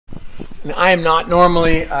And I am not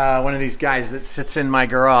normally one of these guys that sits in my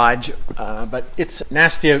garage, but it's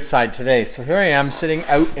nasty outside today. So here I am sitting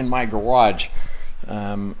out in my garage.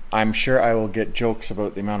 I'm sure I will get jokes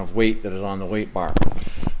about the amount of weight that is on the weight bar.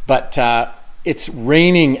 But it's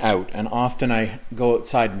raining out, and often I go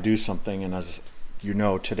outside and do something, and as you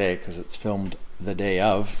know today, because it's filmed the day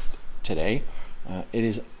of today, it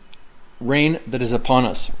is rain that is upon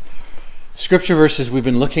us. Scripture verses we've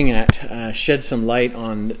been looking at shed some light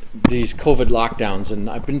on these COVID lockdowns, and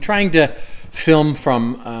I've been trying to film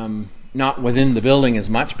from not within the building as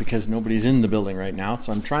much because nobody's in the building right now,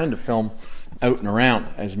 so I'm trying to film out and around,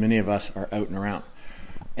 as many of us are out and around,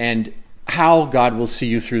 and how God will see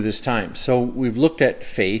you through this time. So we've looked at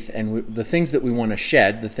faith and the things that we want to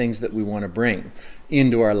shed, the things that we want to bring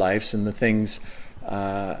into our lives, and the things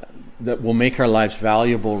that will make our lives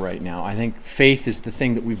valuable right now. I think faith is the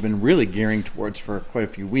thing that we've been really gearing towards for quite a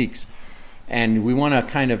few weeks. And we want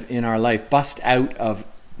to kind of, in our life, bust out of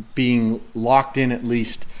being locked in, at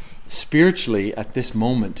least spiritually, at this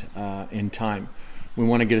moment in time. We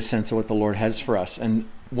want to get a sense of what the Lord has for us. And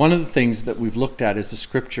one of the things that we've looked at is the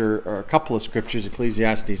scripture, or a couple of scriptures,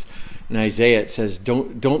 Ecclesiastes and Isaiah. It says,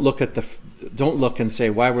 don't look and say,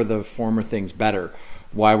 why were the former things better?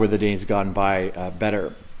 Why were the days gone by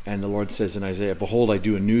better? And the Lord says in Isaiah, behold, I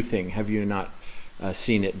do a new thing. Have you not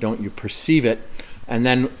seen it? Don't you perceive it? And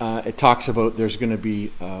then it talks about there's going to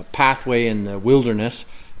be a pathway in the wilderness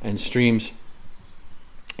and streams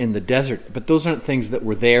in the desert. But those aren't things that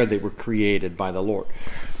were there. They were created by the Lord.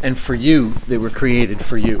 And for you, they were created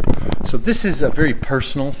for you. So this is a very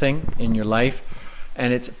personal thing in your life,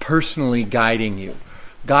 and it's personally guiding you.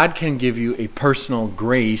 God can give you a personal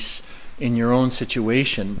grace in your own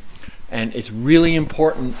situation, and it's really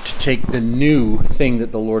important to take the new thing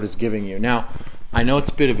that the Lord is giving you. Now, I know it's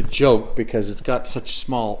a bit of a joke because it's got such a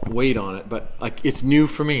small weight on it, but it's new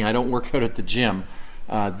for me. I don't work out at the gym.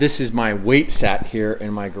 This is my weight set here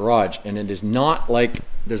in my garage, and it is not like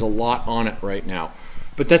there's a lot on it right now.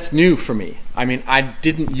 But that's new for me. I mean, I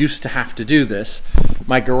didn't used to have to do this.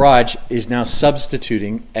 My garage is now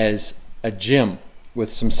substituting as a gym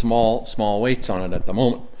with some small weights on it at the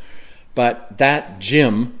moment. But that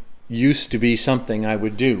gym used to be something I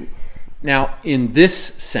would do. Now, in this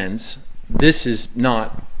sense, this is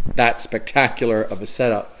not that spectacular of a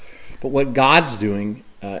setup. But what God's doing,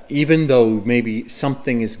 even though maybe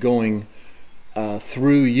something is going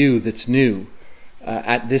through you that's new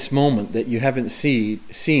at this moment that you haven't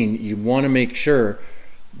seen, you want to make sure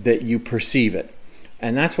that you perceive it.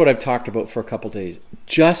 And that's what I've talked about for a couple days.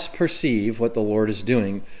 Just perceive what the Lord is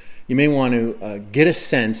doing. You may want to get a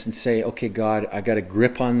sense and say, okay, God, I got a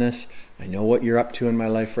grip on this. I know what you're up to in my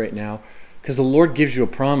life right now. Because the Lord gives you a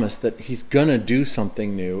promise that he's going to do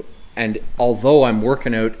something new. And although I'm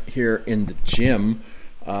working out here in the gym,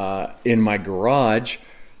 in my garage,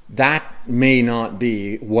 that may not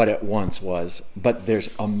be what it once was. But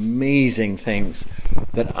there's amazing things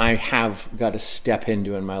that I have got to step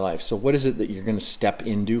into in my life. So what is it that you're going to step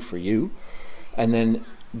into for you? And then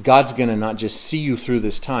God's going to not just see you through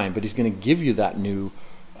this time, but he's going to give you that new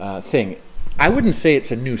thing. I wouldn't say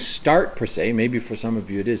it's a new start per se. Maybe for some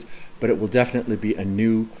of you it is, but it will definitely be a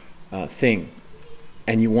new thing,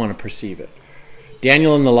 and you want to perceive it.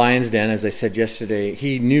 Daniel in the lion's den, as I said yesterday,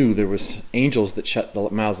 he knew there was angels that shut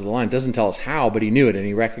the mouths of the lion. Doesn't tell us how, but he knew it and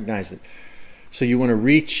he recognized it. So you want to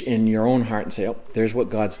reach in your own heart and say, oh, there's what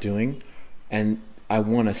God's doing, and I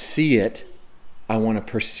want to see it. I want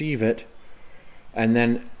to perceive it. And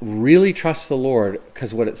then really trust the Lord,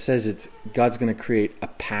 because what it says, it's God's going to create a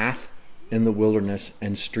path in the wilderness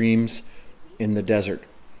and streams in the desert.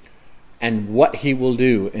 And what he will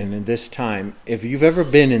do in this time, if you've ever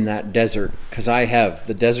been in that desert, because I have,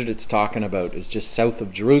 the desert it's talking about is just south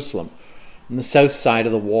of Jerusalem. On the south side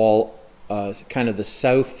of the wall, kind of the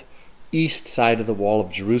southeast side of the wall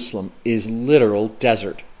of Jerusalem is literal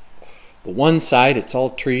desert. The one side, it's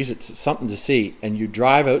all trees, it's something to see. And you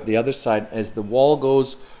drive out the other side, as the wall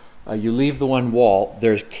goes, you leave the one wall,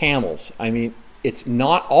 there's camels. I mean, it's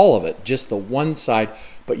not all of it, just the one side,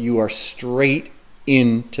 but you are straight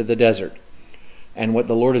into the desert. And what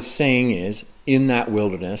the Lord is saying is, in that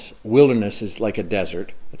wilderness is like a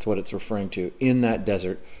desert. That's what it's referring to. In that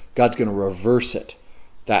desert, God's going to reverse it.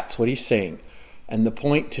 That's what he's saying. And the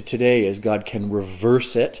point to today is God can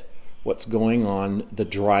reverse it, what's going on, the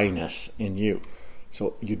dryness in you.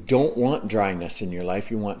 So you don't want dryness in your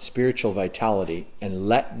life. You want spiritual vitality, and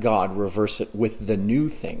let God reverse it with the new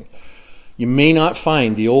thing. You may not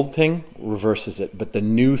find the old thing reverses it, but the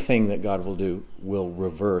new thing that God will do will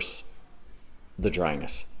reverse the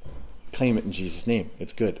dryness. Claim it in Jesus' name.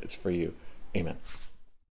 It's good. It's for you. Amen.